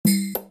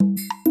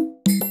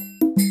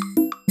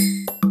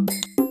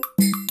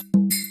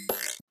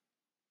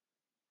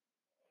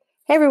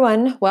Hey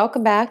everyone,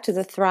 welcome back to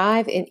the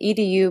Thrive in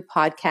EDU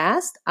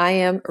podcast. I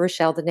am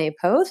Rochelle Dene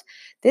Poth.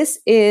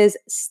 This is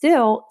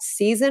still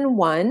season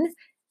 1,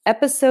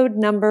 episode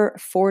number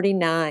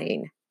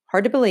 49.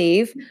 Hard to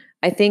believe.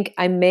 I think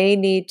I may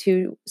need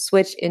to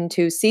switch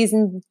into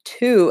season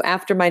 2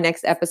 after my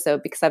next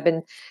episode because I've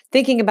been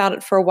thinking about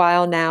it for a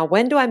while now.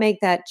 When do I make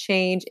that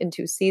change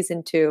into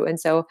season 2? And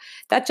so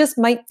that just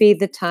might be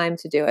the time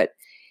to do it.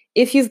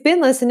 If you've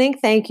been listening,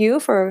 thank you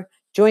for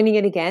joining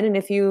in again. And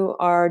if you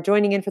are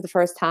joining in for the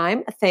first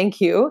time, thank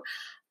you.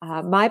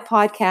 My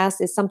podcast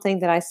is something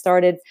that I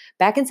started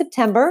back in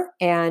September,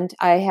 and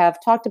I have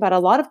talked about a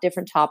lot of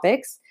different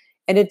topics.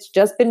 And it's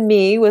just been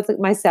me with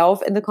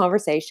myself in the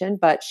conversation,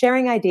 but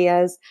sharing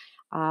ideas,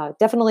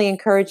 definitely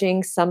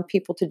encouraging some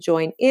people to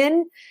join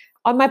in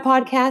on my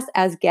podcast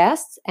as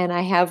guests. And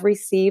I have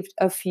received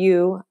a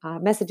few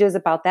messages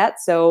about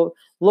that. So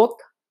look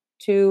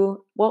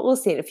we'll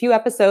see. In a few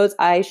episodes,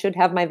 I should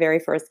have my very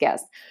first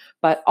guest.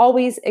 But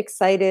always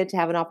excited to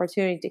have an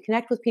opportunity to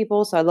connect with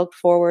people. So I look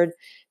forward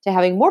to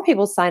having more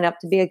people sign up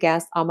to be a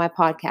guest on my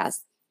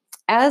podcast.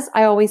 As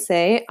I always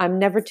say, I'm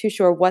never too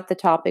sure what the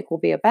topic will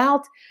be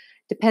about.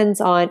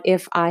 Depends on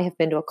if I have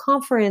been to a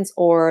conference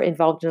or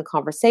involved in a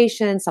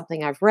conversation,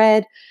 something I've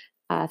read,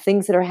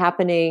 things that are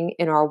happening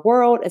in our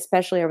world,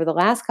 especially over the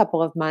last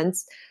couple of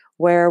months,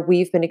 where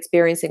we've been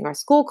experiencing our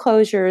school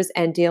closures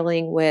and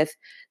dealing with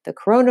the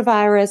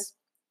coronavirus.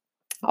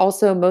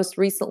 Also, most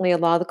recently, a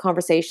lot of the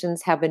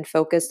conversations have been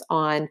focused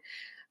on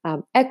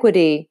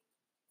equity,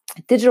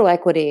 digital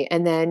equity,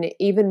 and then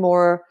even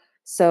more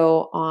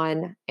so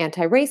on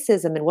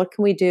anti-racism and what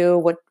can we do,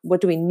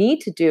 what do we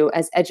need to do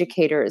as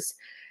educators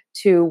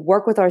to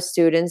work with our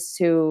students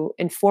to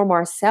inform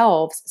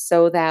ourselves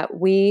so that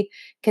we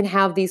can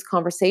have these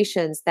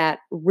conversations that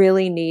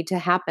really need to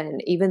happen,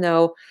 even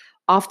though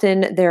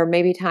often there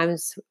may be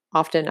times,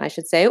 often I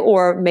should say,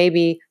 or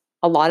maybe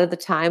a lot of the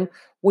time,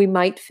 we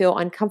might feel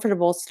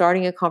uncomfortable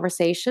starting a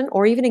conversation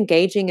or even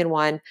engaging in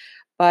one,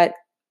 but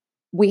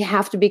we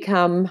have to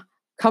become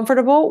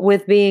comfortable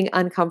with being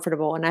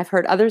uncomfortable. And I've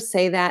heard others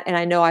say that, and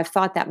I know I've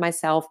thought that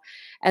myself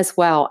as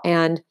well.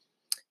 And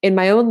in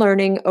my own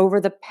learning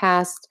over the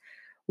past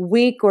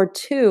week or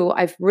two,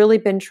 I've really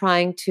been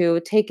trying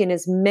to take in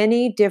as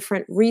many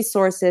different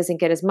resources and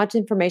get as much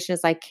information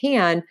as I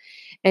can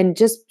and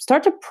just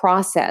start to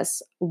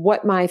process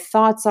what my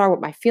thoughts are,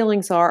 what my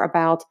feelings are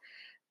about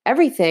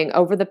everything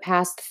over the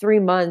past 3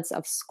 months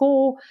of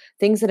school,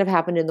 things that have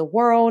happened in the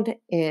world,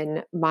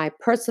 in my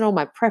personal,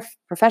 my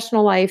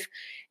professional life,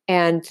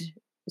 and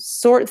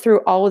sort through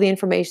all of the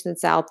information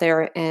that's out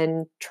there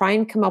and try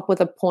and come up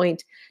with a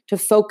point to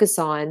focus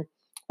on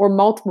or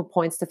multiple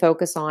points to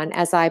focus on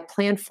as I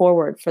plan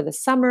forward for the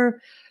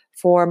summer,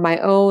 for my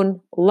own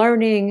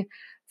learning,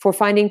 for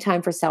finding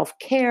time for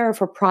self-care,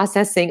 for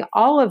processing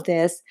all of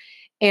this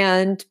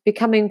and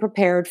becoming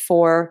prepared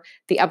for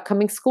the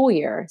upcoming school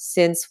year,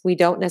 since we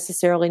don't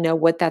necessarily know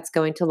what that's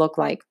going to look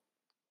like.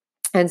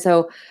 And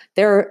so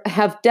there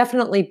have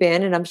definitely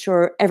been, and I'm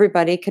sure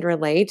everybody can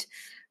relate,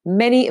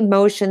 many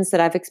emotions that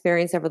I've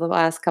experienced over the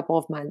last couple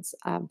of months.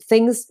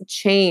 Things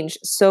change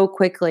so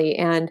quickly.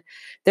 And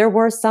there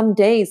were some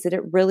days that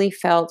it really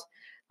felt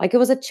like it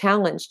was a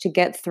challenge to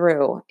get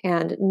through,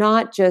 and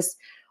not just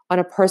on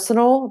a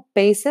personal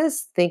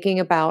basis, thinking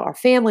about our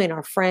family and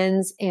our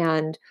friends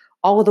and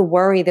all of the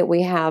worry that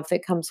we have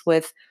that comes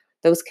with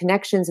those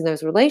connections and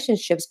those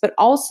relationships, but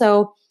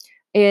also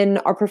in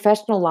our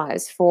professional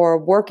lives for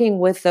working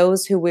with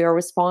those who we are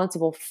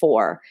responsible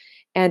for.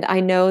 And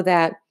I know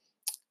that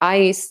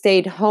I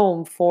stayed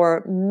home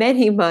for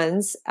many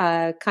months,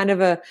 kind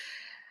of a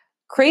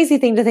crazy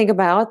thing to think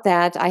about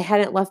that I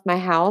hadn't left my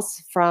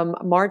house from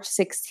March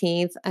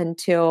 16th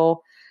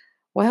until,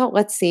 well,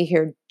 let's see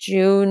here,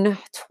 June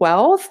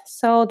 12th.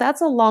 So that's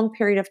a long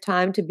period of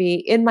time to be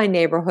in my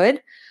neighborhood.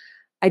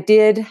 I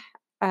did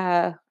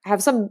have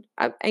some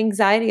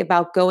anxiety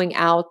about going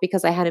out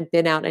because I hadn't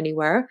been out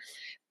anywhere.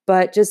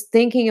 But just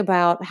thinking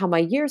about how my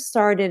year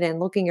started and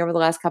looking over the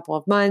last couple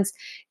of months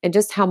and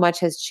just how much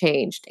has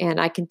changed.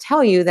 And I can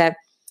tell you that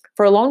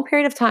for a long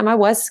period of time, I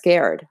was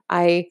scared.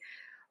 I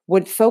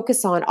would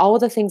focus on all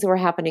of the things that were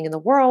happening in the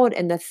world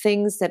and the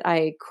things that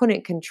I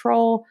couldn't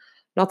control,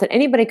 not that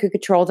anybody could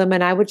control them.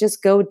 And I would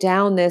just go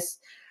down this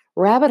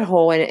rabbit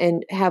hole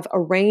and have a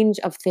range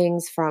of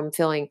things from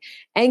feeling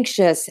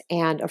anxious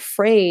and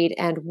afraid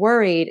and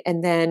worried.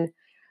 And then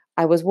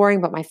I was worrying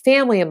about my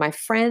family and my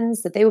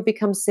friends, that they would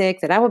become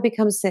sick, that I would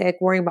become sick,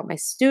 worrying about my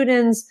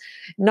students,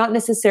 not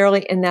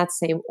necessarily in that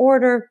same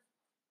order.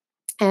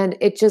 And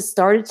it just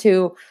started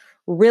to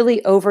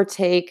really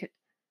overtake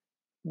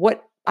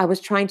what I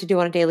was trying to do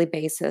on a daily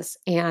basis.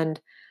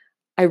 And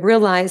I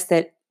realized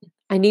that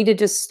I needed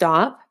to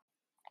stop.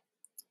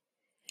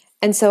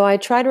 And so I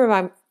try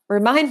to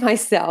remind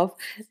myself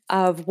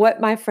of what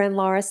my friend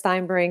Laura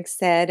Steinbrink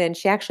said. And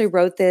she actually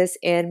wrote this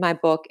in my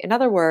book, in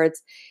other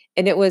words,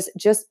 and it was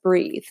just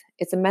breathe.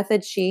 It's a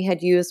method she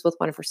had used with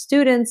one of her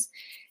students.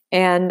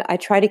 And I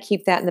try to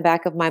keep that in the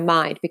back of my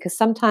mind because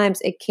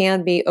sometimes it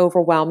can be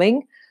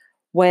overwhelming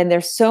when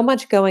there's so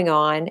much going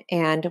on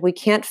and we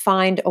can't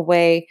find a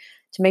way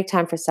to make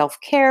time for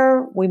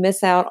self-care. We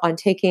miss out on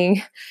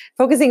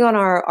focusing on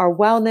our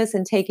wellness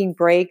and taking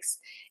breaks,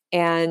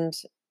 and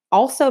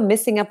also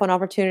missing up on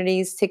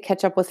opportunities to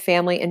catch up with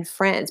family and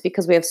friends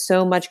because we have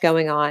so much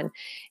going on.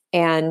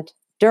 And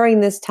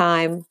during this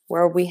time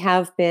where we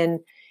have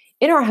been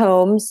in our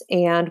homes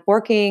and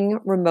working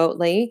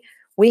remotely,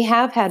 we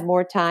have had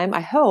more time, I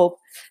hope,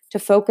 to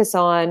focus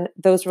on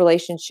those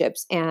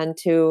relationships and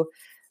to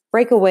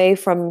break away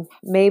from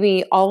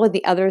maybe all of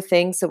the other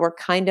things that were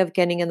kind of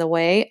getting in the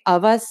way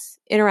of us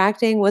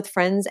interacting with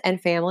friends and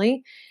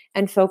family,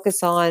 and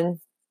focus on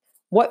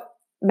what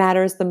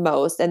matters the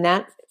most. And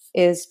that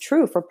is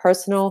true for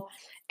personal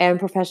and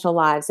professional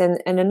lives.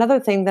 And another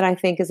thing that I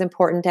think is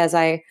important as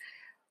I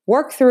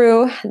work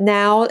through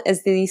now,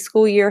 as the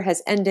school year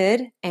has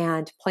ended,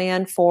 and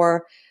plan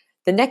for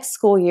the next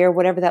school year,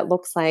 whatever that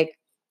looks like,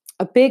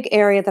 a big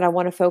area that I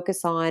want to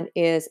focus on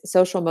is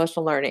social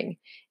emotional learning.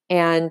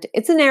 And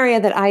it's an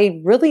area that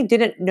I really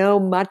didn't know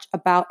much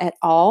about at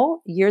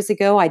all years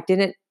ago. I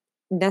didn't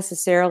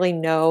necessarily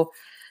know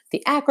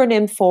the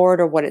acronym for it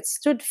or what it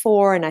stood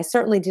for. And I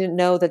certainly didn't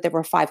know that there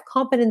were 5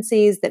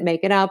 competencies that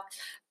make it up.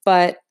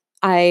 But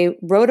I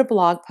wrote a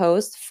blog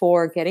post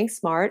for Getting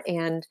Smart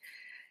and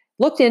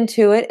looked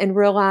into it and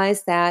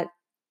realized that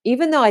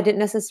even though I didn't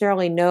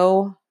necessarily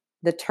know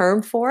the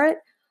term for it,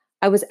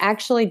 I was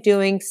actually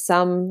doing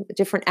some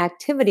different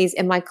activities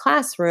in my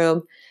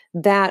classroom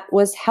that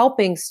was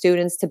helping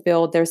students to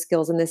build their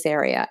skills in this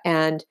area.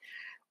 And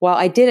while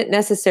I didn't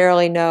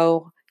necessarily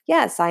know,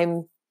 yes,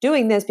 I'm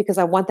doing this because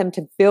I want them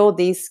to build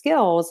these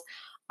skills,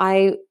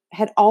 I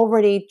had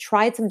already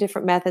tried some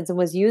different methods and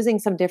was using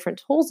some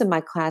different tools in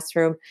my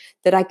classroom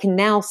that I can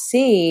now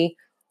see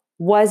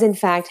was in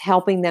fact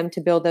helping them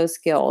to build those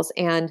skills.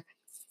 And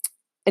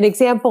an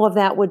example of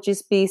that would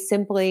just be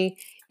simply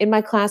in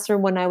my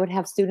classroom when I would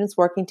have students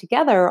working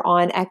together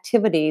on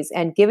activities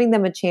and giving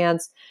them a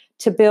chance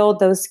to build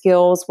those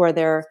skills where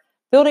they're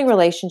building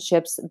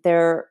relationships,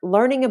 they're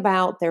learning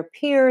about their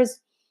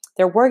peers,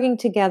 they're working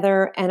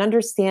together and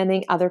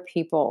understanding other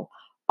people.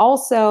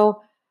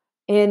 Also,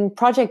 in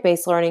project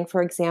based learning,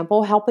 for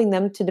example, helping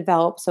them to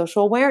develop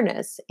social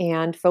awareness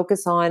and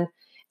focus on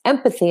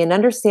empathy and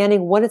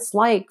understanding what it's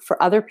like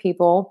for other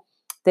people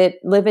that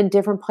live in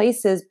different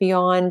places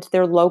beyond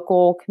their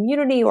local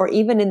community or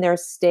even in their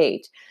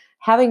state.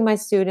 Having my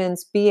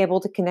students be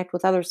able to connect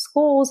with other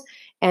schools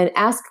and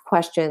ask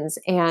questions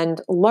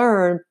and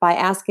learn by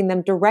asking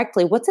them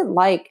directly, what's it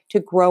like to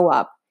grow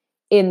up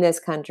in this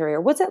country?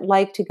 Or what's it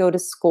like to go to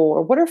school?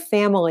 Or what are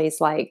families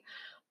like?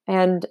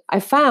 And I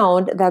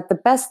found that the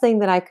best thing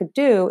that I could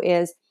do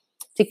is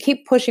to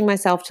keep pushing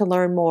myself to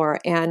learn more.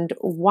 And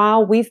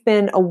while we've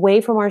been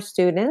away from our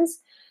students,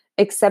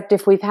 except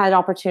if we've had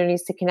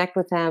opportunities to connect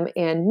with them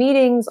in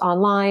meetings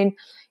online,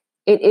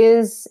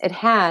 it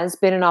has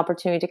been an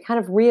opportunity to kind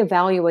of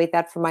reevaluate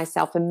that for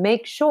myself and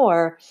make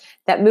sure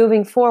that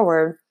moving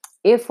forward,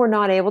 if we're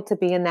not able to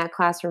be in that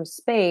classroom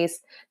space,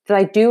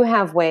 that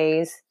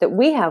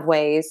we have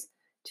ways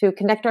to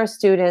connect our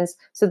students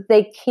so that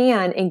they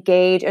can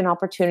engage in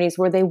opportunities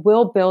where they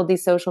will build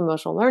these social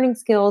emotional learning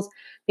skills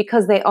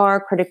because they are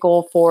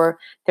critical for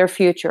their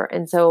future.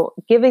 And so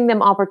giving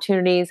them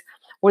opportunities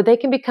where they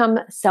can become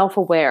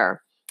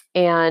self-aware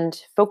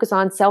and focus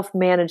on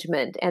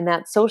self-management and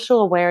that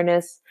social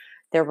awareness,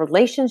 their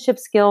relationship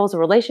skills,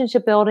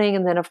 relationship building,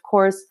 and then of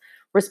course,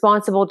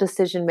 responsible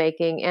decision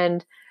making.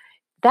 And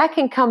that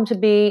can come to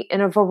be in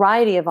a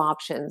variety of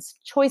options: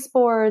 choice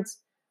boards,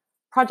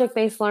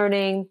 project-based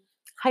learning,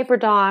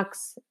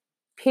 hyperdocs,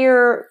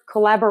 peer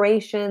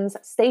collaborations,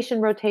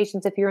 station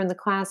rotations if you're in the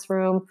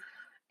classroom.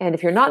 And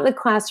if you're not in the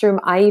classroom,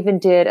 I even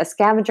did a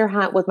scavenger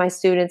hunt with my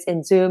students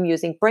in Zoom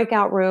using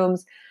breakout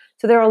rooms.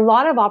 So there are a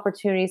lot of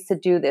opportunities to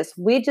do this.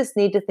 We just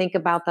need to think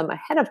about them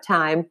ahead of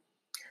time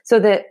so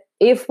that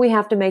if we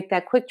have to make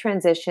that quick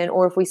transition,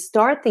 or if we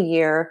start the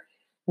year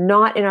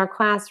not in our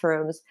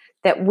classrooms,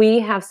 that we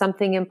have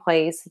something in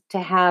place to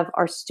have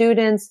our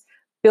students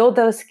build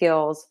those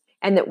skills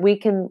and that we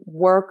can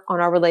work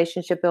on our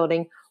relationship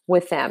building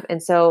with them.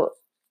 And so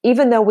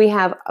even though we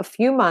have a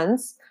few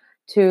months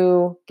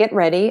to get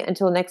ready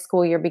until the next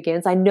school year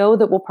begins, I know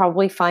that we'll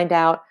probably find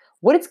out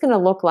what it's going to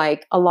look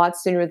like a lot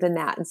sooner than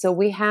that. And so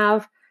we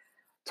have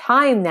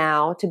time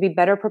now to be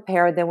better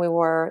prepared than we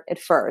were at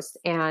first.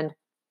 And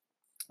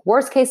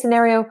worst case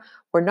scenario,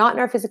 we're not in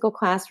our physical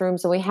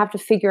classrooms and we have to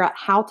figure out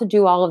how to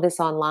do all of this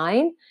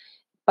online.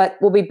 But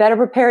we'll be better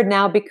prepared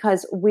now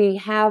because we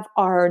have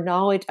our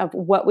knowledge of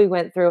what we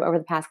went through over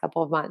the past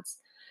couple of months.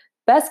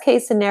 Best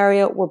case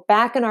scenario, we're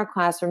back in our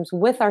classrooms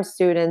with our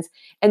students,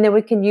 and then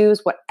we can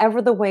use whatever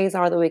the ways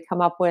are that we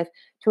come up with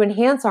to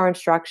enhance our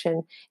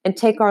instruction and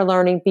take our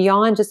learning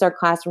beyond just our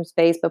classroom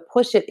space, but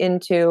push it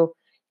into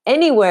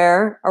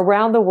anywhere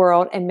around the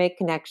world and make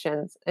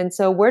connections. And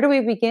so where do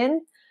we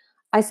begin?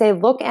 I say,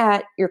 look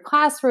at your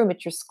classroom,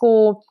 at your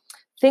school.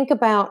 Think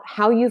about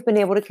how you've been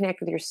able to connect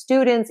with your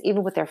students,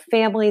 even with their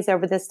families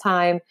over this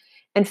time,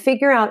 and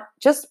figure out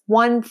just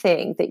one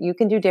thing that you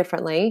can do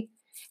differently.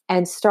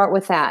 and start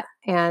with that.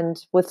 And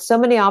with so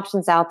many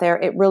options out there,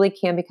 it really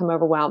can become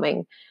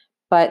overwhelming.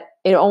 But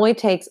it only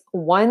takes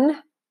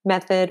one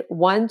method,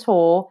 one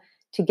tool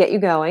to get you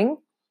going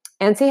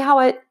and see how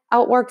it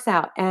works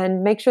out.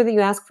 And make sure that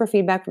you ask for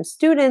feedback from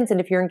students, and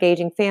if you're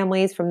engaging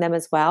families, from them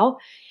as well.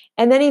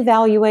 And then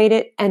evaluate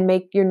it and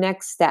make your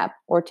next step,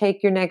 or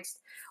take your next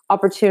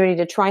opportunity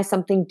to try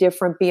something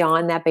different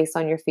beyond that based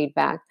on your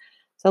feedback.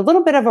 So a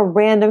little bit of a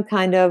random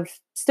kind of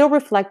still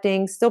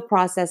reflecting, still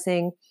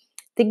processing,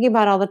 thinking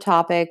about all the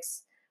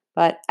topics.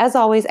 But as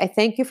always, I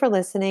thank you for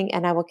listening,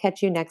 and I will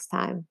catch you next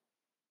time.